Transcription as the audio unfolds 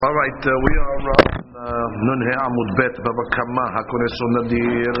right, we are Nun He Amud Bet Bava Kamma Hakoneso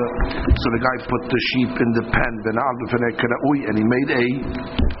Nadir. So the guy put the sheep in the pen, and he made a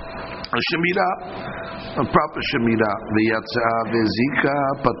shemira, a proper shemira. V'yatsa v'zika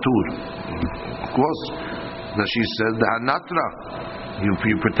patur. Of course, that she said the hanatra. You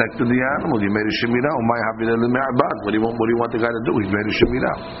protected the animal. You made a shemira. What do you want the guy to do? He made a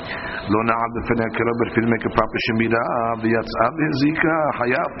shemira. Lo na'ad v'fenekera, but if you make a proper shemira, v'yatsa v'zika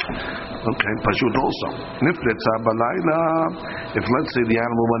hayab. Okay, pashut also. Nifletza balayla. If let's say the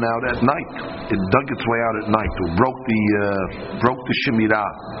animal went out at night, it dug its way out at night, or broke the shemira,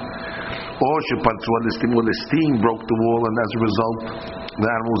 or shepatzua listim, well, the steam broke the wall, and as a result, the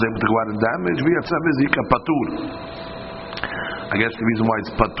animal was able to go out and damage. V'yatsa v'zika patur. I guess the reason why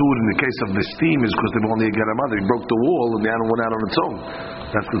it's patur in the case of the steam is because they were only a gerama. They broke the wall and the animal went out on its own.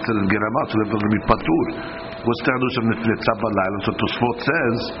 That's considered gerama, so they're going to be patur. What's the hadush of nifletza balayla? So Tosfot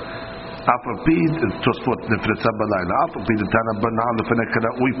says, Afapid Tosfot nifletza balayla. Afapid tana banal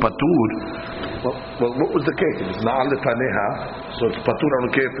lefenekara ui patur. Well, what was the case? It was na'al lefaneha, so it's patur. I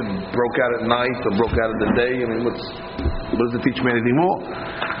don't care if it broke out at night or broke out in the day. I mean, what does it teach me anything more?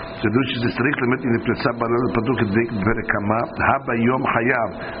 The Dush is strict limit in the Pritza Balal Paduk very Kamma Haba Yom Hayav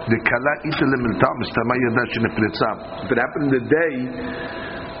the Kala Italim Tam Stamay Yadash in the Pritza. If it happened in the day,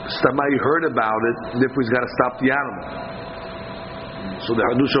 Stamay heard about it, therefore he's got to stop the animal. So the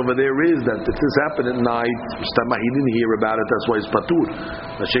Hadush over there is that if this happened at night, Stamay he didn't hear about it, that's why it's Patur.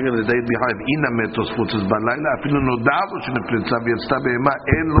 The Sheng of the day behind Ina Metos Futzes Balayla, Afinu Nodadosh in the Pritza Vietsta Bema,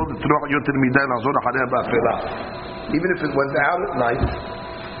 En Lo the Troch Yotir Midai Lazor Hadeh Ba'afela. Even if it went out at night,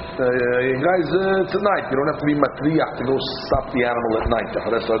 guys, tonight you don't have to be matriach to go stop the animal at night.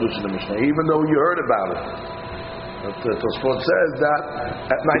 Even though you heard about it, but Tosfot says that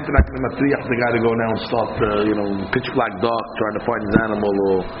at night you're not going to matriach the guy to go now and start, pitch black dark trying to find his animal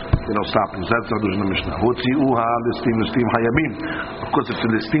or stop him. So that's Hadush in the Mishnah. Hotziuha listim hayabim. Of course, if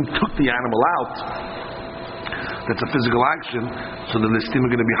the listim took the animal out, that's a physical action. So the listim are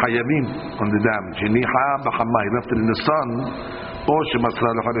going to be hayabim on the damage. He left it in the sun. Or he gave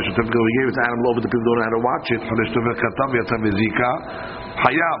his animal over to people who don't know how to watch it.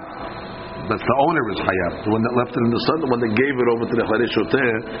 That's the owner is hayab. The one that left it in the sun, the one that gave it over to the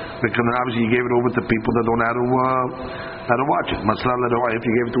Harishoteh, because obviously he gave it over to people that don't know how to watch it. If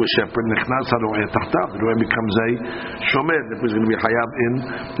you gave it to a shepherd, the roy becomes a shomer. If he's going to be hayab in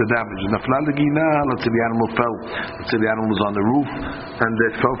the damage. Let's say the animal fell. Let's say the animal was on the roof and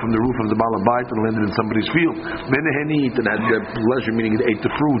it fell from the roof of the balabait and landed in somebody's field. And had the pleasure, meaning it ate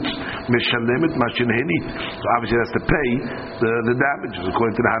the fruits. So obviously it has to pay the damages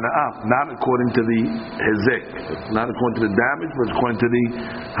according to the hana'ah, not according to the hezek, not according to the damage, but according to the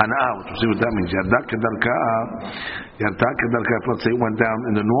hana'ah. We'll see what that means. Let's say it went down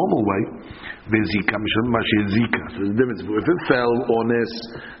in the normal way. So the difference, if it fell on this,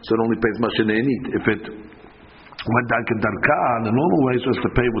 so it only pays mashenenit. If it went down in the normal way, so it's to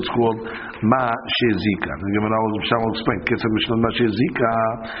pay what's called ma shezika. The Gemara will explain.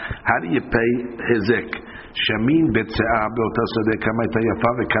 How do you pay hezek? Shamin betze'ah be'ota sadeh kama ita yafa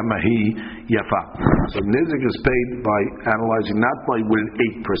ve'kama hi yafa. So nizek is paid by analyzing not by what it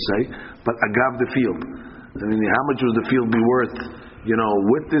ate per se, but agav the field. I mean, how much would the field be worth,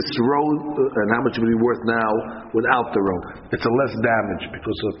 with this row, and how much would it be worth now without the row? It's a less damage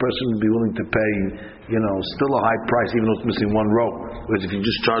because a person would be willing to pay, still a high price even though it's missing one row. Whereas if you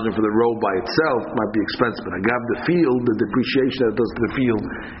just charge them for the row by itself, it might be expensive. But agav the field, the depreciation that it does to the field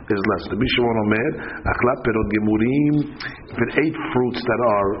is less. The Bishon Omer, achla perot gemurim, if it ate fruits that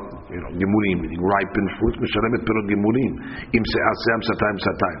are, gemurim, meaning ripened fruits, misharemet perot gemurim, im se'asem satayim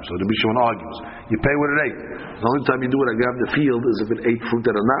satayim. So the Bishon argues, you pay what it ate. The only time you do it agav the field is if it ate fruit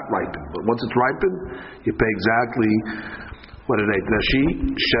that are not ripened. But once it's ripened, you pay exactly what it ate. Rashi,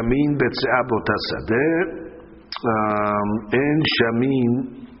 shamin betze'ah botasadeh, and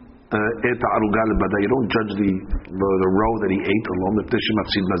shamin et aruga lebada. You don't judge the row that he ate alone. If there's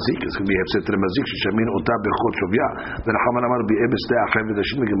shemafsid mazik, it's going to be hefset mazik. Shamin ota bechot shovya. Then Haman amar be'ebes de acher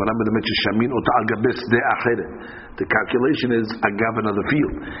v'dashim. The Gemara melamed shamin ota al gabes de acher. The calculation is agav another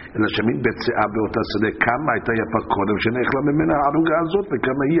field. And shamin betze'ah be'ota sadeh kama ita yafa kodem shenechla memena aruga azot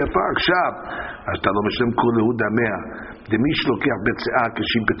v'kama hi yafa akshav. Ashta lo meshlem kulehu damea. Demish lokech betze'ah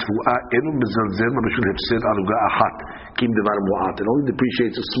kashim betfu'ah enu mezalzel b'shul hefset aruga achat kim devar mu'at. It only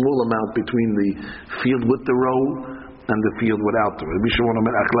depreciates a small amount between the field with the row and the field without them. Rabbi Shimon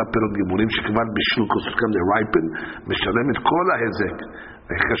אומר אכלה פירות גיבורים שכבר בשלו כוסכם they ripen, משלם את כל ההזק.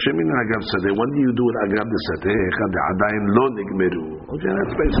 קשה מן אגב שדה. When do you do it אגב דשדה? אחד עדיין לא נגמרו. Okay,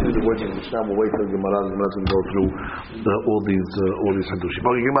 that's basically the wording. Now we'll wait for the Gemara. The Gemara can go through all these hadushim.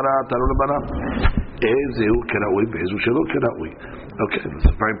 Okay, Gemara, תעלו לבנה. איזהו כראוי ואיזהו שלא כראוי. Okay, that's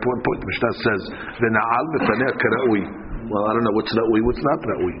a very important point. The Mishnah says, ונעל ותנע כראוי. Well, I don't know what's ra'ui, what's not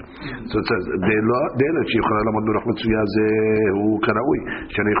ra'ui. So it says, דלת שיכולה לעמוד ברוח מצויה זה הוא כראוי,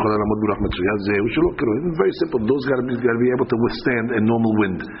 שאני יכולה לעמוד ברוח מצויה זה הוא שלא כראוי. It's very simple. Those got to be able to withstand a normal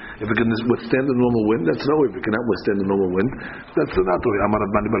wind. If it can withstand a normal wind, that's ra'ui. If it cannot withstand a normal wind, that's not ra'ui. אמר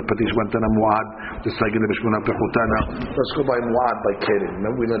רבני בר פטיש בנתנה מועד, תסתגל בשמונה פחותנה. Let's go by mu'ad, by keren.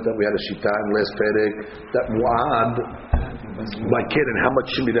 Remember we learned that we had a shita in last perek, that mu'ad, by keren, how much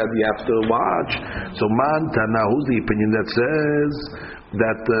shemira do you have to watch? So man tana, who's the opinion that says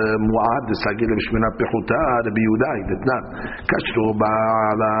that mu'ad is sagil b'shmina pechuta Rabbi Yehuda did not kashru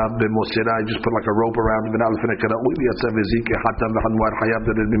ba'ala b'mosera, just put like a rope around him and alif and karaui yatsav ezike hatam v'han mu'ad hayav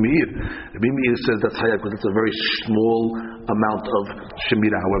that Rabbi Meir. Rabbi Meir says that's hayav because it's a very small amount of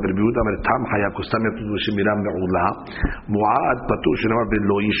shemira. However, Rabbi Yehuda said tam hayav because tam you have to do shemira me'ula. Mu'ad patur shenamar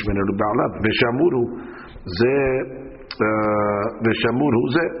b'lo yishmen ba'ala v'shamuru ze v'shamuru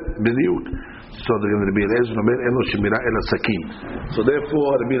ze b'diuk. So they're going to be Eliezer Omer Eno Shemira El Sakin. So therefore,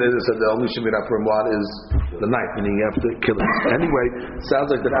 Rabbi Eliezer said the only Shemira for him is the knife, meaning you have to kill it. Anyway, sounds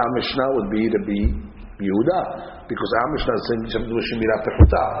like that our Mishnah would be to be Yehuda, because our Mishnah is saying you have to do Shemira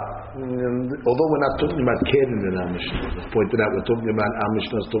Pechuta. Although we're not talking about Keren in our Mishnah, as pointed out, we're talking about our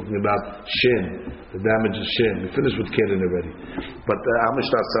Mishnah is talking about Shen, the damage of Shen. We finished with Keren already, but our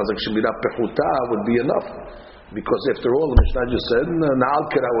Mishnah sounds like Shemira Pechuta would be enough. Because after all, the Mishnah just said, "Na'al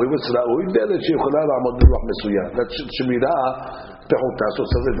keraui v'tzraui delet sheyichola la'amod b'ruach mesuyah." That's shemira pechuta. So it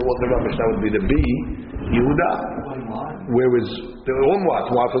says that the order of Mishnah would be to be Yehuda. Where is the mu'ad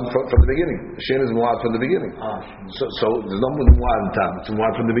from the beginning? Shen is mu'ad from the beginning. So there's no mu'ad in time. It's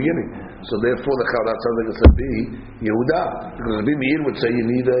mu'ad from the beginning. So therefore, the Chavrat sounds like it's to be Yehuda. Because Rabbi Meir would say you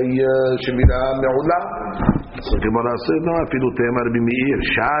need a shemira me'ula. So Gemara said, no, afilu tema Rabbi Meir,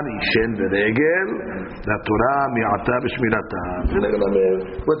 shani shen v'regel, la Torah mi'ata b'shmirata.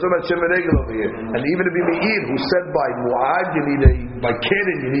 We're talking about shen v'regel over here. And even Rabbi Meir, who said by mu'ad, by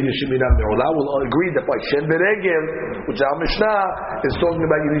keren, you need a shemira me'ula, will agree that by shen v'regel, which our Mishnah is talking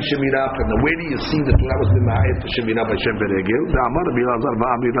about you need shemira from. Now where do you see the Torah was b'ma'at to shemira by shen v'regel? The Amar Rabbi Elazar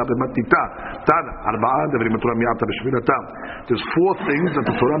va'amira b'matita. Tana, arba'a, devrim Torah mi'ata b'shmirata. There's four things that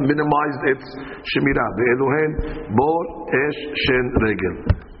the Torah minimized its shemira. The Elohim, bor, esh, shen, regel.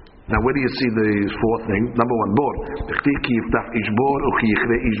 Now where do you see the fourth thing? Number one, bor. Ki yiftach ish bor, uchi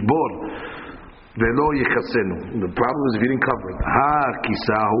yichre ish bor. Velo yichasenu. The problem is if you didn't cover it. Ha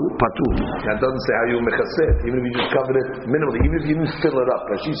kisahu patur. That doesn't say how you mechased. Even if you just covered it minimally, even if you didn't fill it up.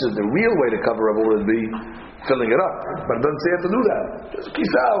 Now she says the real way to cover it would be filling it up. But it doesn't say you have to do that. Just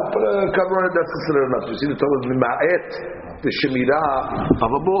kisahu, put a cover on it, that's considered enough. You see the Torah is mima'et, the shemira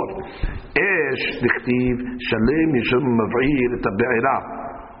of a board. Esh dichtiv shalem yishum mav'ir et ha'be'ira.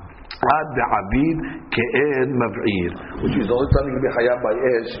 Ad da'avid ke'en mav'ir. Which is the only time you can be hayab by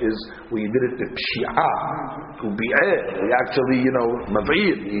esh is when you did it with pshi'ah. To be he actually,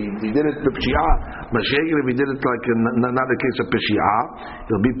 mav'ir. He did it with pshi'ah. Mashiach, if he did it like not a case of pshi'ah,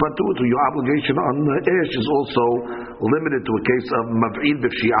 he'll be patut. Your obligation on esh is also limited to a case of mav'ir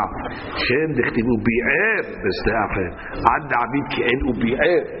b'pshi'ah. Shen dichtivu bi'er b'ste'acher. Ad da'avid ke'en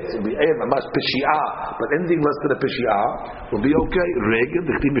ubi'er. Bi'er, mamas pshi'ah. But anything less than a pshi'ah will be okay. Regel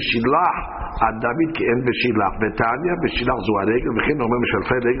dichtiv b'shilach. Ad David ke'en b'shilach. Betanya b'shilach zu ha'regel. V'chen omer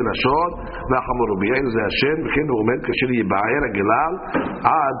mishalfei regel hashod. V'achamor ubi'er ze Hashem. V'chen omer kasher yiba'er ha'gelal.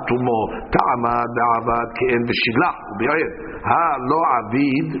 Ad tumo ta'ama da'avad ke'en b'shilach. Ubi'er. Ha lo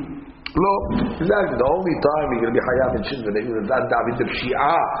avid. No, exactly. The only time you're going to be hayav in shin v'regel is ad David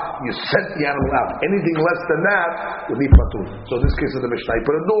b'shi'ah. You sent the animal out. Anything less than that will be patur. So in this case of the Mishnah, you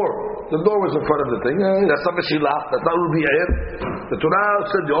put a door. The door was in front of the thing. That's not b'shilach. That's not ubi'er. The Torah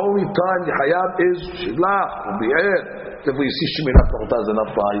said the only time the hayav is shilach, ubi'er. Therefore you see shemira pachota is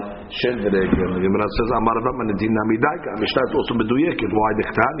enough by shen v'regel. The Gemara says Amar Rav Manadin Namidaika. Mishnah is also meduyeket. Why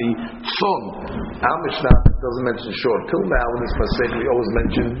dichtani tzon? Our Mishnah doesn't mention short. Till now in this passage we always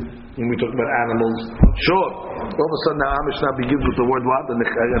mention when we talk about animals short. All of a sudden now our Mishnah begins with the word what? The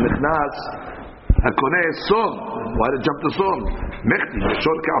nichnas hakoneh son. Why did it jump to son? Mechti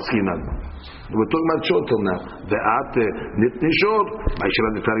short ka'askinan. We're talking about short till now. Ve'at nitni short. Ma'ishra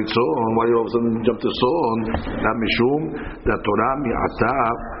nitari son. Why you all of a sudden jump to son? Not mishum. The Torah mi'ata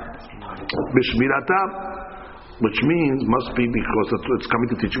b'shmirata. which means must be because it's coming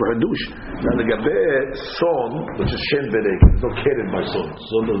to teach you hadush. Now the gabe son, which is shen bereg, it's not keren by son.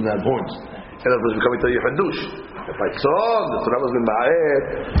 Son doesn't have horns. And that was coming to tell you hadush. If by son, the Torah was in ma'ed,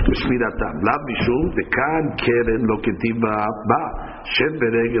 b'shmidatam. Lav mishum dekan keren lo ketiva ba shen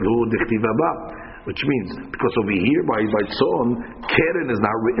bereg hu dechtiva ba. Which means, because over here by Tzon, Keren is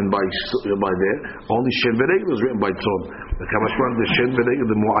not written by there, only Shen V'Regel is written by Tzon. The Kamashmalan, the Shen V'Regel,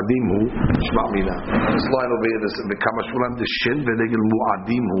 the Mu'adim hu, Shma' Mina. This line over here, the Kamashmalan, the Shen V'Regel,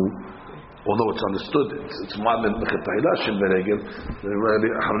 Mu'adim hu, although it's understood, it's Mu'adim B'Chetayla, Shen V'Regel, the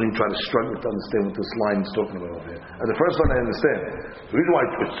Haronim try to struggle to understand what this line is talking about over here. And the first one I understand. The reason why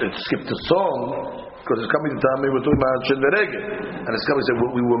it skipped the song, because it's coming to tell me we're talking about Shen V'Regel. And it's coming to say,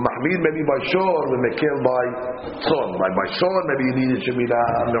 we were Mahmid maybe by Shor, we Mekel by Son. By Shor, maybe you needed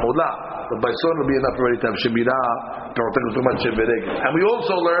Shemirah Me'olah. But by Son will be enough already to have Shemirah, we're talking about Shen V'Regel. And we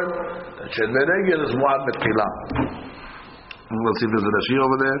also learn that Shen V'Regel is Mu'ad Metchilah. We'll see if there's a Rashi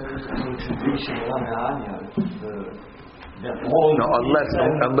over there. No,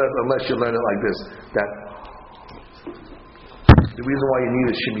 unless you learn it like this, that the reason why you need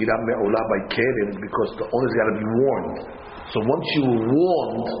a Shemirah Me'olah by Keren is because the owner's got to be warned. So once you were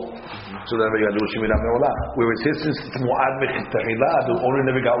warned, so then we got to do Shemirah Me'olah. Whereas here, since it's Mu'ad Me'chitahila, the owner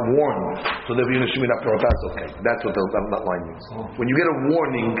never got warned. So they're doing a Shemirah Me'olah. That's okay. That's what that line means. When you get a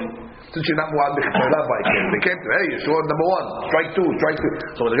warning, since you're not Mu'ad Me'chitahila by Keren, they came to, hey, you're sure, number one, strike two.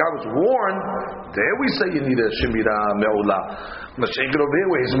 So when the guy was warned, there we say you need a Shemirah Me'olah. Mashayk over here,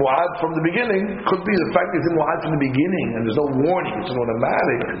 where he's mu'ad from the beginning, could be the fact that he's mu'ad from the beginning and there's no warning, it's an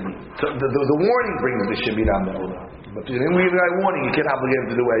automatic. So the warning brings the Shemirah Me'olah. But you didn't give a guy warning, you can't obligate him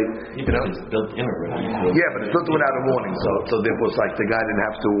to do it's built in already. Yeah, but it's built without a warning, so therefore it's like the guy didn't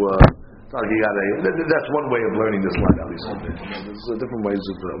have to. That's one way of learning this line, at least. There's different ways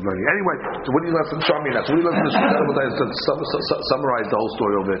of learning. Anyway, so what do you learn from Shamina? So what do you learn from this? Summarize the whole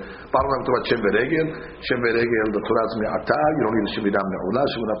story over there. Bottom line, we talk about Shem V'Regel. Shem V'Regel, the Torah is Me'ata. You don't need a Shemirah Me'olah.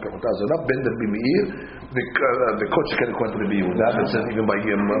 Shemirah Me'olah is enough. Ben the B'Meir. The coach can go into the B'Yehuda. That says even by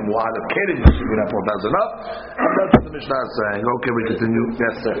Mu'ad of Keren, Shemirah Me'olah is enough. And that's what the Mishnah is saying. Okay, we continue.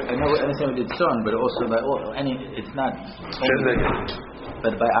 Yes, sir. I know what I'm with son, but also by it's not. Shem V'Regel.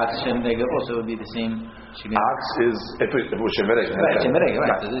 But by Ox Shem V'Regel also would be the same. Ox is if it was Shem V'Regel. Right, Shem V'Regel,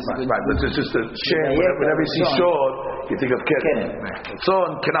 right. Right, but it's just a Shem. Whenever you see short, you think of Keren.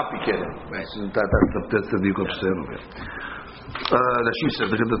 Son cannot be Keren. Right. So that's the view of Shem over here. The she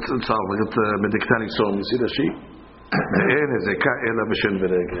says, look at the tzal, look at the Mediktani song. You see the she? אין איזה כאלה בשן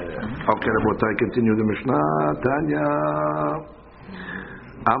ורגל. אוקיי, רבותיי, continue the Mishnah. Tanya.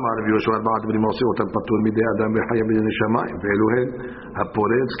 אמר רבי יהושע בעד בני מוסי אותם פטור מידי אדם וחיה בדיני שמיים ואלו הן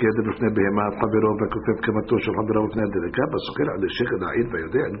הפורץ כעדר בפני בהמת חברו והכופף כמתו של חברו בפני הדלקה בסוכר על השכד העיד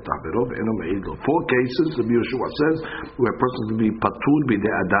ויודע את חברו ואינו מעיד לו. 4 cases רבי יהושע says where a person can be פטור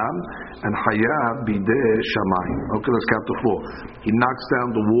בידי אדם and חיה בידי שמיים. Okay, let's count to 4. He knocks down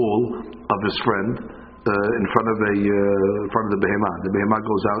the wall of his friend in front of the behemah. The behemah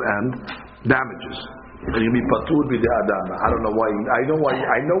goes out and damages. And you be patur by the adam. I don't know why. I know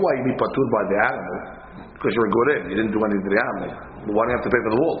why you be patur by the animal, because you're a gorim. You didn't do anything to the animal. But why do you have to pay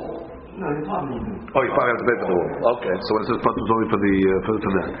for the wool? No, you probably do. Oh, you probably have to pay for the wool. Okay, so when it says patur, it's only for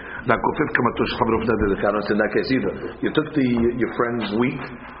that. Now, kofif kamatush chavro f'nadeh. In that case either, you took your friend's wheat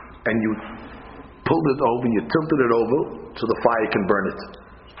and you pulled it over, you tilted it over so the fire can burn it.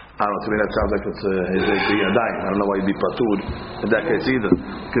 I don't know, to me that sounds like it's a dying. I don't know why you'd be patur in that case either.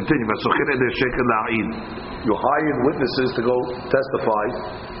 Continue. You hired witnesses to go testify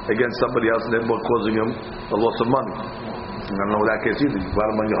against somebody else and therefore causing him a loss of money. I don't know in that case either. You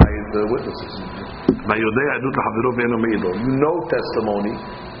hired witnesses. You know testimony,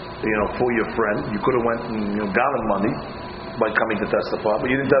 for your friend. You could have went and got him money by coming to testify, but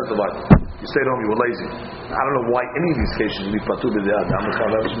you didn't testify. You stayed home, you were lazy. I don't know why any of these cases would be patur b'dei adam.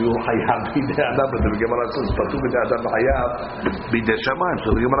 But the Gemara says patur b'dei adam hayav b'dei shamayim.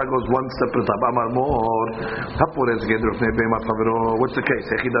 So the Gemara goes one step at a time. Amar mor haporez gedro fnei behemat chavero. What's the case?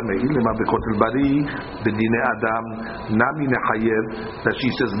 Hechida me'il lema bekotel bari b'dinei adam nami nechayev. That she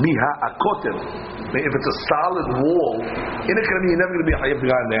says miha akotel. If it's a solid wall, you're never going to be chayev to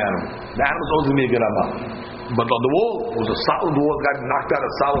the animal. The animal's always going to be a gerama. But on the wall, it was a solid wall. The guy knocked out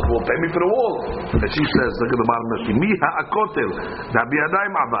a solid wall. Pay me for the wall. And she says, look at the bottom of the Miha akotel. Nabi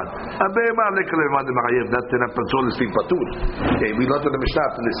adayim abad. Abema lekele madim ayev. That's in a patur listin patur. Okay, we learned in the Mishnah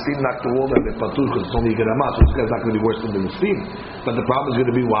the listin knocked the wall and the patur because it's only a gerama. So this guy's not going to be worse than the listin. But the problem is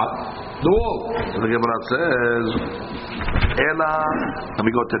going to be what? The wall. So the Gemara says. Ela, let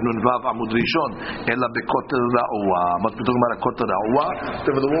me go to Nun Vav Amud Rishon. Ela bekotel ra'ua. But we're talking about a kotel ra'ua.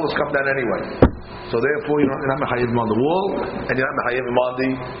 Therefore, the walls come down anyway. So therefore, you're not mechayev on the wall, and you're not mechayev on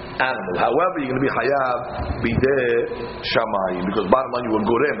the animal. However, you're going to be hayav bideh shamayim, because bottom line you will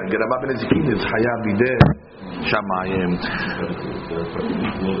gorem and get a ben ezikin is hayav bideh shamayim.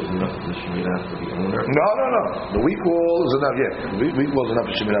 No. The weak wall is enough. Yeah, the weak wall is enough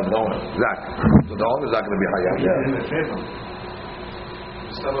for shemirah for the owner. Exactly. So the owner is not going to be hayav.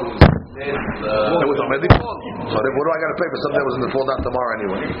 It was already falling. So then what do I got to pay for something that was going to fall down tomorrow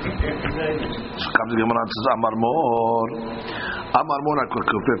anyway? So comes the Gemara and says, Amar Mor,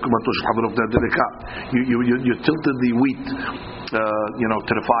 you tilted the wheat,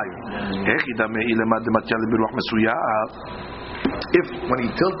 to the fire. If when he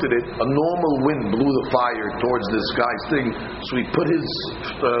tilted it, a normal wind blew the fire towards this guy's thing, so he put his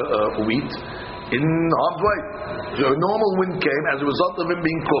wheat in harm's way. So a normal wind came as a result of him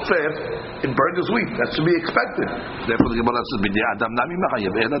being kofef, it burned his wheat. That's to be expected. Therefore the Gemara says,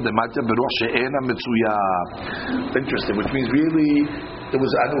 interesting, which means really there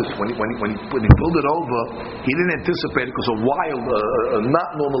was anus. When he pulled it over, he didn't anticipate it because a wild, not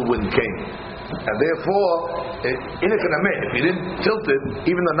normal wind came. And therefore, if he didn't tilt it,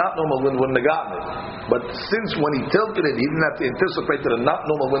 even the not normal wind wouldn't have gotten it. But since when he tilted it, he didn't have to anticipate that a not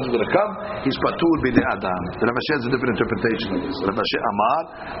normal wind was going to come, his patur b'nei adam. The Rav Ashi has a different interpretation of this. Rav Ashi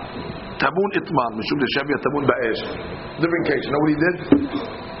Amar, Tamun itman, mishum deshavya tamun ba'esh. Different case. You know what he did?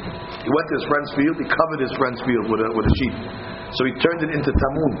 He went to his friend's field, he covered his friend's field with a sheep. So he turned it into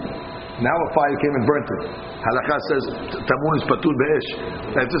tamun. Now a fire came and burnt it. Halakha says tamun is patur be'esh.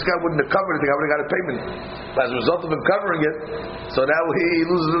 If this guy wouldn't have covered it, I would have got a payment. But as a result of him covering it, so now he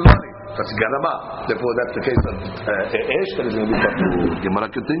loses his money. That's garama. Therefore, that's the case of esh that is going to be patur. Gemara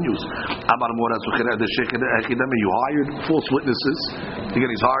continues. Amar Mora Zuchira the Sheikh Echidami. You hired false witnesses.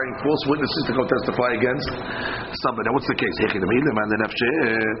 Again, he's hiring false witnesses to go testify against somebody. Now, what's the case? If he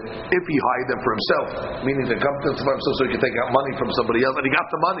hired them for himself, meaning to come testify himself so he can take out money from somebody else, and he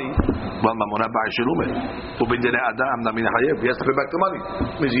got the money. Well, he has to pay back the money.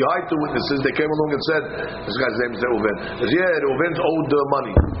 It means he hired two witnesses. They came along and said, "This guy's name is Reuven." He says, "Yeah, Reuven's owed the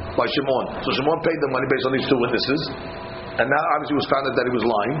money by Shimon." So Shimon paid the money based on these two witnesses, and now obviously it was found out that he was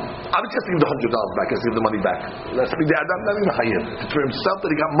lying. I would just give the $100 back. Let's give the money back. That's the Adam not even chayev. It's for himself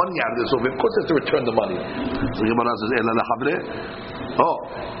that he got money out of this. So of course he has to return the money. So Gemara says,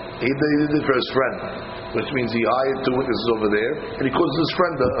 he did it for his friend, which means he hired two witnesses over there, and he causes his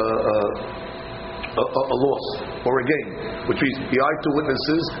friend a loss or a gain, which means he hired two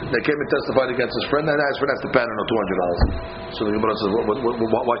witnesses. They came and testified against his friend, and now his friend has to pay $200. So the Gemara says,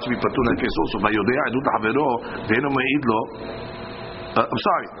 why should we put in that case also? I'm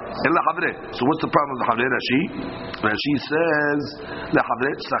sorry. So what's the problem with the Havre Rashi? Rashi says, and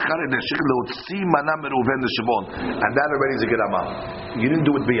that already is a gerama. You didn't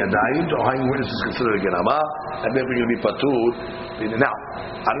do it biyadayim, or hiring witnesses is considered a gerama, and then we're going to be patur. Now,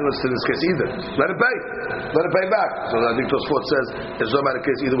 I don't understand this case either. Let it pay back. So I think Tosfot says it's no matter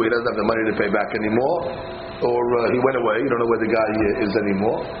case either way. He doesn't have the money to pay back anymore, or he went away. You don't know where the guy is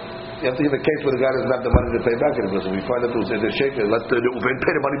anymore. You have to give a case where the guy doesn't have the money to pay back anymore. So we find that the shaker let the Uven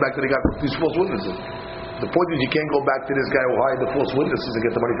pay the money back to the guy from these false witnesses. The point is you can't go back to this guy who hired the false witnesses and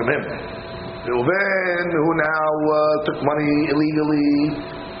get the money from him. The Uven who now took money illegally,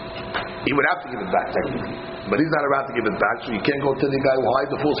 he would have to give it back technically. But he's not allowed to give it back, so you can't go to the guy who hired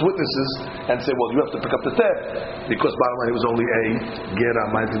the false witnesses and say, well, you have to pick up the theft. Because bottom line, he was only a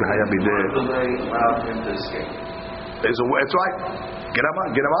gera, might be hayabi there. It's right.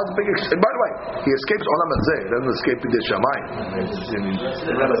 Gerama is a big. And by the way, he escapes Olam Hazeh. He doesn't escape Bidei Shamayim.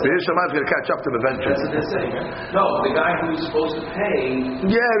 Bidei Shamayim is going to catch up to him eventually. That's what they're saying. No, the guy who's supposed to pay.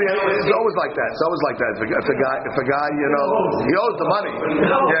 Yeah, it's always like that. If a guy, he owes the money.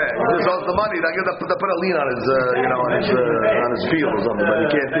 Yeah, he just owes the money. They put a lien on his, on his field or something. But he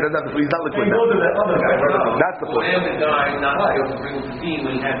can't. He doesn't have. He's not liquid now. That's the point. And the guy not able to bring the fee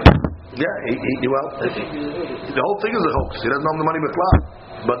when he had. Yeah, the whole thing is a hoax. He doesn't own the money with cloud.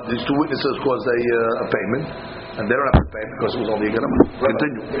 But these two witnesses caused a payment, and they don't have to pay because it was only a gerama.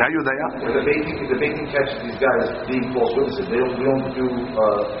 Continue. Are you there? If the banking catches these guys being false witnesses, we don't do.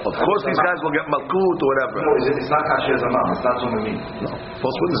 Of course, these guys will get malkut or whatever. No, it's not kasher zamam. It's not zomim. No,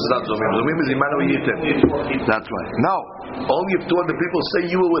 false witnesses is not zomim. Zomim is imanu yitim. That's right. No, only if two other people say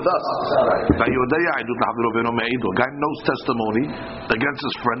you were with us. A guy knows testimony against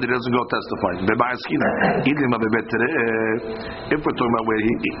his friend, he doesn't go testify. If we're talking about where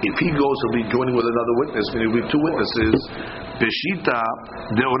if he goes, he'll be joining with another witness. Meaning with two witnesses. Beshita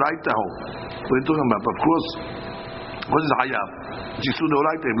deoraitahu. What are you talking about? Of course, What is Hayav? Jisu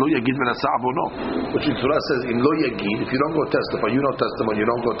Deoraita, Im Lo Yagid V'Nasa'av or no. Which means Torah says, Im Lo Yagid, if you don't go testify, you don't testify, you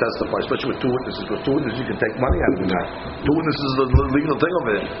don't go testify, especially with two witnesses. With two witnesses, you can take money out of the guy. Two witnesses is the legal thing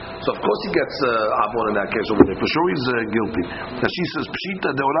over there. So of course he gets Avon in that case over there. For sure he's guilty. Now she says,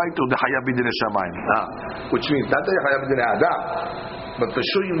 Pshita Deoraita, the Hayav B'Din Shamayim. Which means that the Hayav B'Din Adam. But for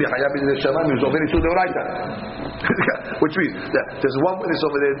sure, you Hayav B'Din Shamayim is already to Deoraita. Which means that there's one witness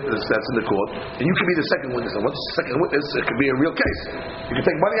over there that's in the court, and you can be the second witness. And once the second witness, it could be a real case. You can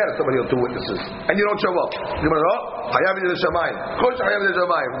take money out of somebody or two witnesses, and you don't show up. You're going to Hayav B'Din Shamayim. Of course, Hayav B'Din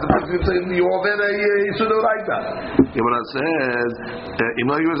Shamayim. You're already to Deoraita. Gemara says,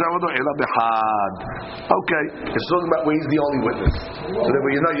 okay, it's talking about where he's the only witness. So that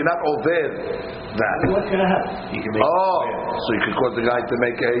way you're not over that. What's going to happen? So you can cause the guy to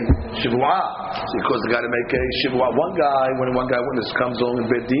make a shivua. So you cause the guy to make a shivua. When one guy witness comes on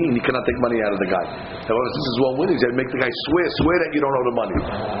in bedin, he cannot take money out of the guy. However, since this is one witness, he had to make the guy swear that you don't owe the money.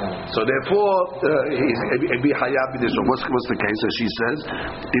 So therefore, he'd be hayav b'din. What's the case? As she says,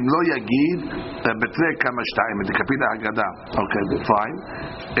 im lo yagid betrei kama shtayim. The kapila haggadah. Okay, fine.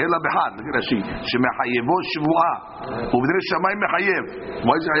 Ela behad. Look at Rashi. Shemechayevo shivua. Ub'din shamayim mechayev.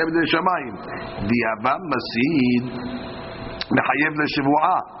 Why is it hayav b'din shamayim? Di'avam masid mechayev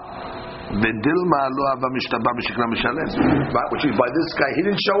le'shivua. Bedilma lo ava mishtaba b'shikla mishalem. Which is by this guy, he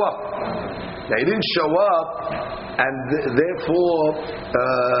didn't show up. Now he didn't show up, and therefore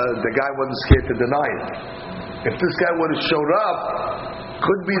the guy wasn't scared to deny it. If this guy would have showed up,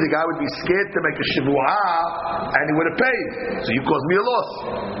 could be the guy would be scared to make a shivua, and he would have paid. So you caused me a loss.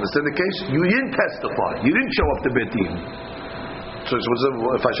 Understand the case? You didn't testify. You didn't show up to Betin. So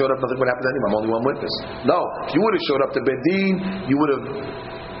if I showed up, nothing would happen to him. I'm only one witness. No, if you would have showed up to Bedin, you would have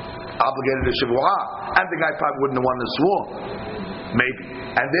obligated a shivua, and the guy probably wouldn't have wanted to swear. Maybe.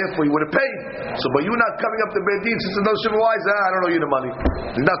 And therefore you would have paid. So by you not coming up to Bedin, since there's no shivua, I don't owe you the money.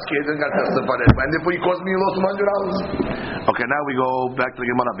 He's not scared, he's not testify that. And therefore you caused me a loss of $100. Okay, now we go back to the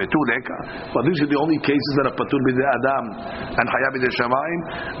Gemara. But these are the only cases that are patur b'dei Adam and hayav b'dei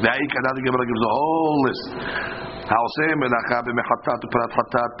Shamayim. The Gemara gives a whole list. The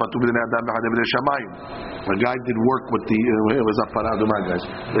guy did work with the guys.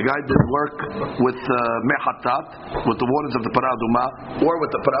 The guy did work with mechatat, with the waters of the paraduma, or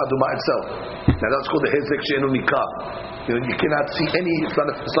with the paraduma itself. Now that's called the hezek she'enu nikah. You cannot see any. It's not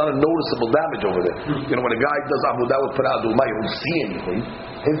a noticeable damage over there. When a guy does abudah with paraduma, you don't see anything.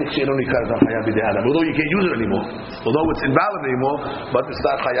 Hezek she'enu nikah is not chayav b'dei Adam. Although you can't use it anymore, although it's invalid anymore, but it's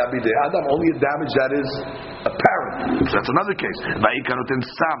not chayav b'dei Adam. Only a damage that is apparent. So that's another case. You kill this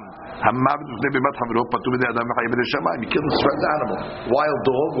animal, wild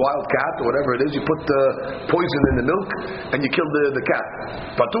dog, wild cat, or whatever it is. You put the poison in the milk and you kill the cat.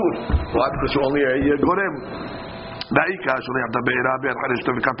 Patur. Why? Because you only a gorem. You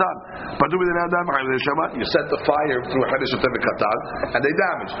set the fire through a Hadesh and they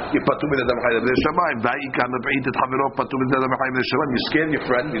damage. You scared your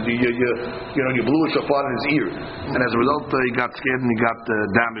friend, you blew a shofar in his ear, and as a result he got scared and he got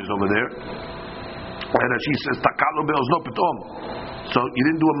damaged over there. And she says, so you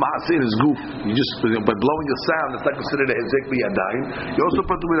didn't do a maaseh in his goof. You just, by blowing your sound, it's not considered a hezek b'yadayim. You also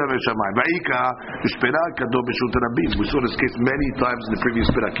put with a shamayim. We saw this case many times in the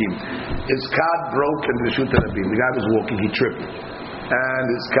previous perakim. His card broke in the Reshut Rabim. The guy was walking, he tripped, and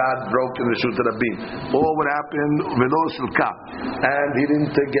his card broke in the Reshut Rabim. Or what happened? Velo silka, and he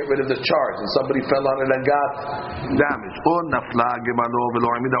didn't get rid of the charge, and somebody fell on it and got damaged. Or nafla gemalo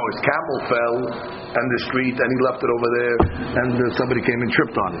velo amida, or his camel fell in the street and he left it over there, and somebody came and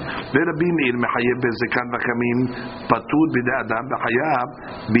tripped on it. Rabbi Meir mechayev bezekan v'chamim patur b'dei adam v'chayav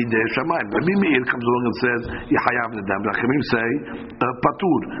b'dei shamayim. Rabbi Meir comes along and says yachayav b'dei adam. V'chamim say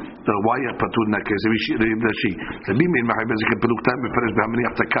patur. Why patur in that case? Rabbi Meir mechayev bezekan peluktam b'fresh b'hamani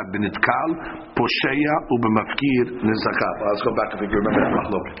aftakat b'nitkal posheya u'b'mafkir nizakav. Let's go back if you remember that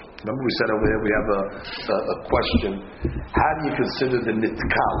machlok. Remember we said over there we have a question. How do you consider the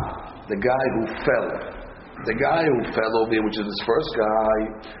nitkal? The guy who fell. The guy who fell over here, which is this first guy.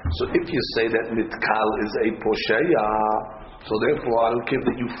 So if you say that nitkal is a posheya, so therefore I don't care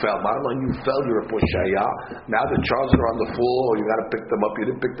that you fell. I don't know you fell, you're a posheya. Now the charges are on the floor, you got to pick them up. You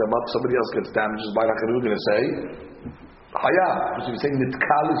didn't pick them up, somebody else gets damaged. By we're going to say hayah, because you're saying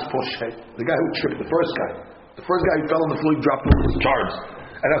nitkal is posheya. The guy who tripped, the first guy who fell on the floor, he dropped all his charges,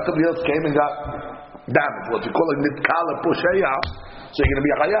 and now somebody else came and got damaged. Well, if you call it nitkal a posheya, so you're going to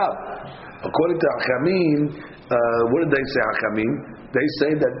be a hayah. According to Achamim, what did they say, Achamim? They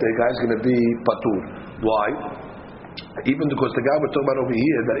say that the guy's going to be patur. Why? Even because the guy we're talking about over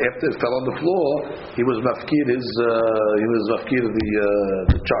here, that after it fell on the floor, he was mafkir the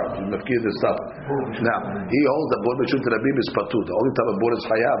charge, he was mafkir the stuff. Now he holds that bod b'reshut rabim is patur. The only time a bod is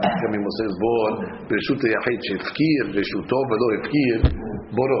chayav, I mean, we'll say is bod b'reshut yachid shefkir reshuto v'lo efkir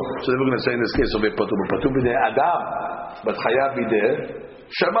bodo. So then we're going to say in this case of a patur b'dei adam, but chayav b'dei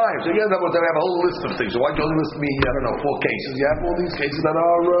shamayim. So you guys have a whole list of things. So why don't you list me? I don't know, 4 cases. You have all these cases that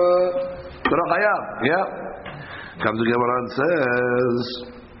are chayav. Yeah. Comes the Gemara and says,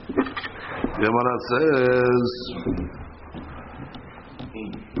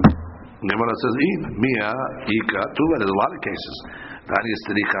 Mia, Ika, Tuva, there's a lot of cases. But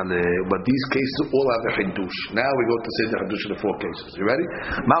these cases all have a Hindush. Now we go to say the Hindush in the 4 cases. You ready?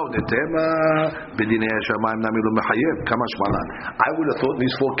 I would have thought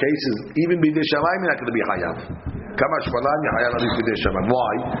these 4 cases, even Bidei Shamayim, not going to be Hayav. Why?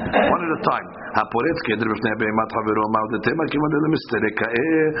 One at a time. Like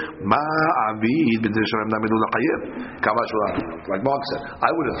Mark said,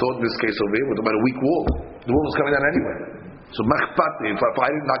 I would have thought in this case over here was about a weak wall. The wall was coming down anyway. So machpati, if I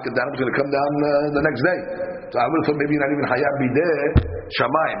didn't knock it down, it's going to come down the next day. So I would have thought maybe not even hayab bideh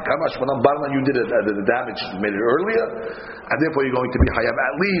shamayim. Kamash when barman you did the damage, you made it earlier, and therefore you're going to be hayab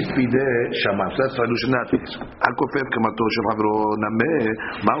at least bideh shamayim. So that's why Lushan not is. Al kofet kamato shel havro nameh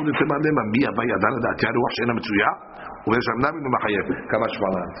ma'ud temameh mami avay adan da'ati aruach she'ena mitzuyah u'eshamna minu mahayeb kamash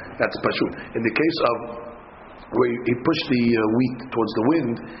malan. That's pashut. In the case of where he pushed the wheat towards the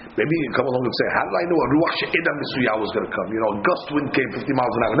wind, maybe you can come along and say, how do I know a ruach she'edam misuyah was going to come? You know, a gust wind came 50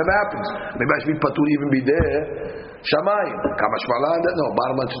 miles an hour. It never happens. Maybe I should be patur even be there. Shamayim. Kamash malan, no,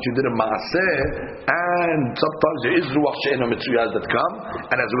 barman, since you did a maaseh, and sometimes there is ruach she'edam misuyah that come,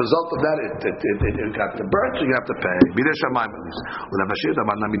 and as a result of that, it got the burn, so you have to pay. Bideh shamayim at least. Ulavashir,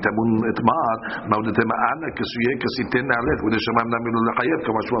 amalna mitamun etmar, ma'udetema ana, kesuyeh, kesiten na'alef, bideh shamayim na'amilu l'chayev,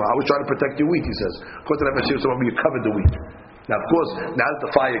 kamash malan. I was trying to protect your wheat, he says. You covered the wheat. Now, of course, now that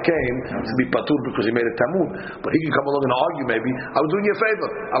the fire came, to be patur because he made a tamun. But he can come along and argue maybe, I was doing you a favor.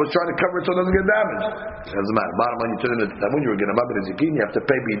 I was trying to cover it so it doesn't get damaged. It doesn't matter. Bottom line, you turn into tamun, you're going to mabed ezekin, you have to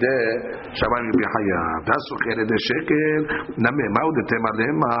pay bideh, shamayim you'll be hayav. That's okay, the shekel, nameh, ma'ud tema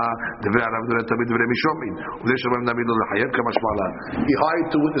lema, devei arav devei tabid devei mishomin. Udei shamayim namid lo l'chayev kamash malan. He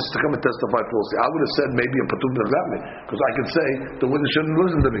hired 2 witnesses to come and testify falsely. I would have said maybe a patur b'negavne, because I could say the witness shouldn't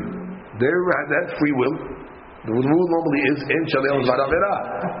listen to me. They had free will. The rule normally is in Shalem Varavera.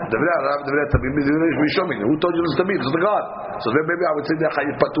 Who told you this to me? This is the God. So then maybe I would say that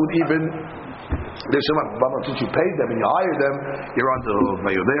Patur even since you paid them and you hired them, you're on the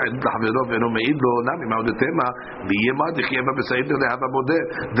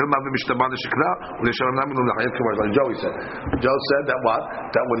Joey said. Joe said that what?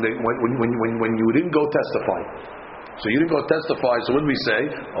 That when you didn't go testify. So you didn't go testify, so what did we say?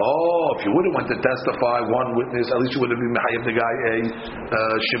 Oh, if you would have went to testify, 1 witness, at least you would have been mehayev the guy a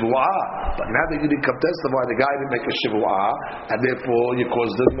shivu'ah. But now that you didn't come testify, the guy didn't make a shivu'ah, and therefore you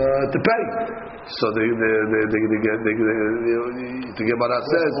caused them to pay. So the Gemara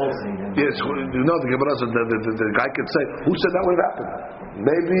says, yes, the Gemara says the guy could say, who said that would have happened?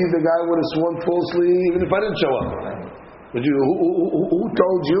 Maybe the guy would have sworn falsely even if I didn't show up. But who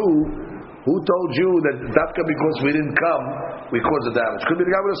told you? Who told you that because we didn't come, we caused the damage? Could be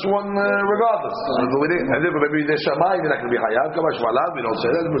the guy would have sworn regardless. And therefore maybe the shamayim, you're not going to be hayav. Kamash malan, we don't say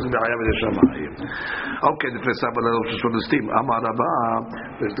that. It's going to be hayav the shamayim. Okay, the first time just for the steam. Amar Rabba,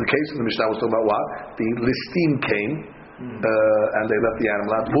 the case in the Mishnah was talking about what? The listim came. And they left the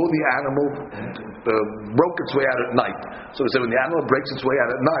animal out. Or the animal broke its way out at night. So we say when the animal breaks its way out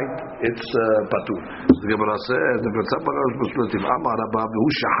at night, it's patur. So the Gemara says, Amar Rabba,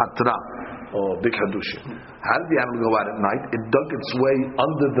 big hadush. How did the animal go out at night? It dug its way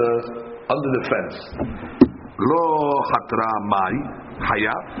under the fence. Lo hatra mai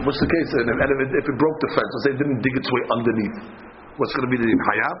hayab. What's the case? If it broke the fence, let's say it didn't dig its way underneath. What's going to be the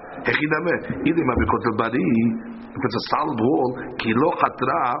hayab? Hechidame. Because the body, if it's a solid wall, kilo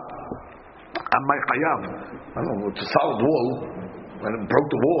hatra amay hayab. I don't know. It's a solid wall. When it broke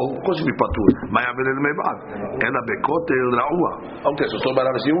the wall, of course you'd be patur. Okay, so it's about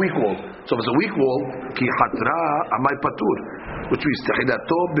obviously a weak wall. So if it's a weak wall, ki hatra amay patur, which means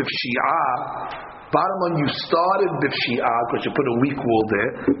tehidato b'fshi'ah. Bottom line, you started b'fshi'ah because you put a weak wall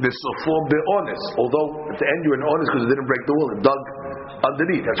there. B'sofo be'ones. Although at the end you're in honest because it didn't break the wall, it dug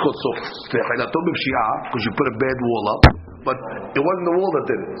underneath. That's called tehidato b'fshi'ah because you put a bad wall up. But it wasn't the wall that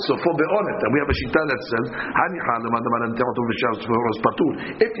did it. So for be'onet, and we have a shita that says,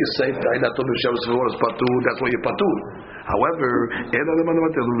 if you say that's why you're patur. However,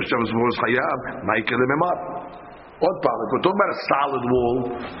 Odd problem. If we're talking about a solid wall,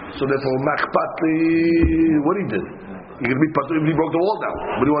 so therefore machpatli, what he did? He can be patur if he broke the wall down.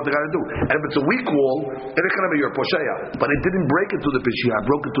 What do you want the guy to do? And if it's a weak wall, it can be your posheya. But it didn't break into the peshia, it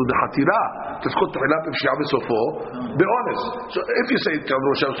broke into the hatira. It's called tehillah peshia v'sofo. Be honest. So if you say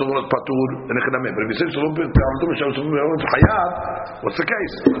Rosh Hashanah patur, then it can be. But if you say Rosh Hashanah hayav, what's the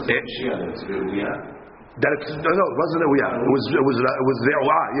case? That it's, no, it wasn't a uyah. It was the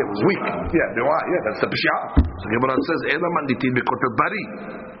uah. Yeah, it was weak. Yeah, the uah. Yeah, that's the peshia. So Gemara says, "Ela manditin bekotel bari,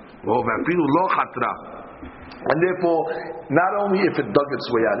 v'afilu lo chatra." And therefore, not only if it dug its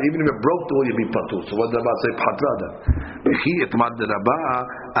way out, even if it broke the wall, you'd be patur. So what does Rabba say? Patra then. He itmad the Rabba,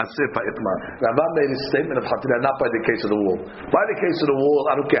 asefa itmad. Rabba made a statement of hatira not by the case of the wall. By the case of the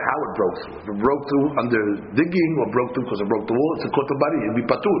wall, I don't care how it broke through. If it broke through under digging or broke through because it broke the wall, it's a kotel bari. It'd be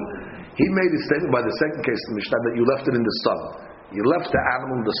patur. He made a statement by the second case of the Mishnah that you left it in the sun. You left the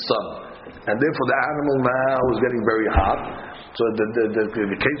animal in the sun, and therefore the animal now is getting very hot. So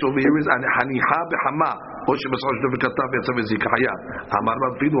the case over here is an haniha behama. Or she was also v'katav yatzav v'zikahaya. Amar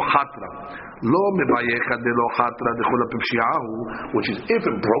Ravidu hatra. Lo mevayecha de lo hatra de chula pepshiahu. Which is if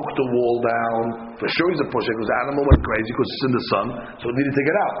it broke the wall down, for sure he's a posher because the animal went crazy because it's in the sun, so it needed to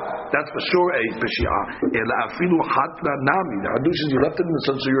get out. That's for sure a peshia. Ela afilu hatra nami. The hadush is you left it in the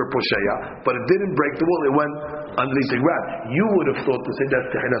sun, so you're a posheya, but it didn't break the wall. It went underneath the ground. You would have thought to say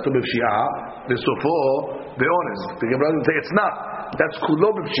that's tehillah peshia. The sofo, be honest. The Gemara would say it's not. That's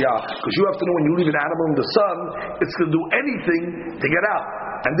kulo b'pshia, because you have to know when you leave an animal in the sun, it's going to do anything to get out,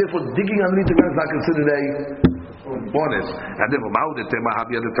 and therefore digging underneath the ground is not considered a honest. And therefore, ma'udet tema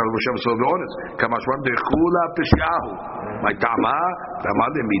havia de tal Rosh Hashanah be honest. Kamashwan de chula p'shiahu. My tama, tama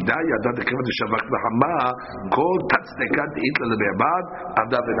de midah yada de kivah de shavak v'hama kol tatznekat itla lebe'abad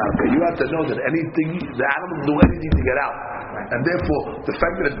avda v'narpe. You have to know that anything, the animal will do anything to get out. And therefore, the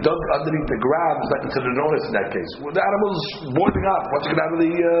fact that it dug underneath the ground is not considered honest in that case. Well, the animal's boiling up once you get out of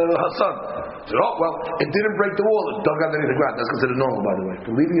the sun. So, oh, well, it didn't break the wall, it dug underneath the ground. That's considered normal, by the way.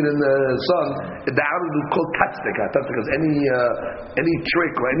 For leaving it in the sun, the animal is called katztekat. That's because any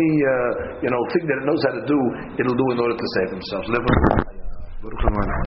trick or any thing that it knows how to do, it'll do in order to save himself. So therefore,